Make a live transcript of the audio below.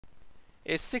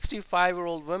A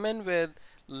 65-year-old woman with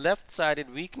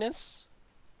left-sided weakness.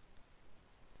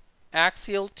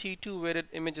 Axial T2 weighted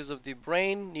images of the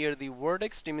brain near the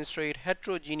vertex demonstrate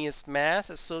heterogeneous mass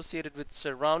associated with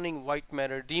surrounding white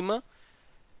matter edema.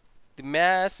 The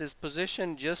mass is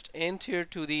positioned just anterior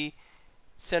to the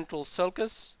central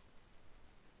sulcus.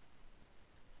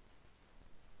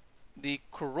 The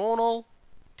coronal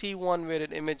T1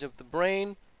 weighted image of the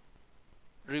brain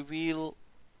reveal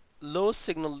low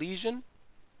signal lesion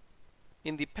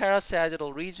in the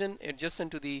parasagittal region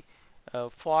adjacent to the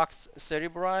falx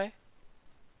cerebri.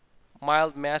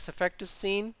 Mild mass effect is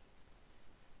seen.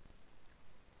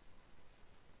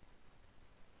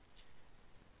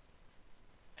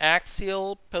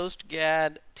 Axial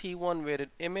post-GAD T1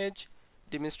 weighted image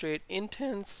demonstrate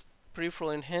intense peripheral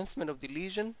enhancement of the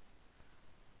lesion.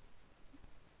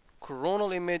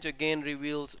 Coronal image again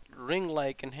reveals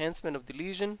ring-like enhancement of the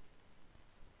lesion.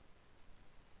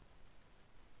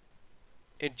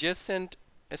 Adjacent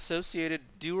associated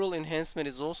dural enhancement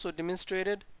is also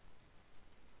demonstrated.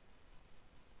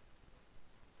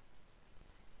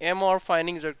 MR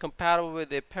findings are compatible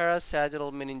with a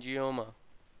parasagittal meningioma.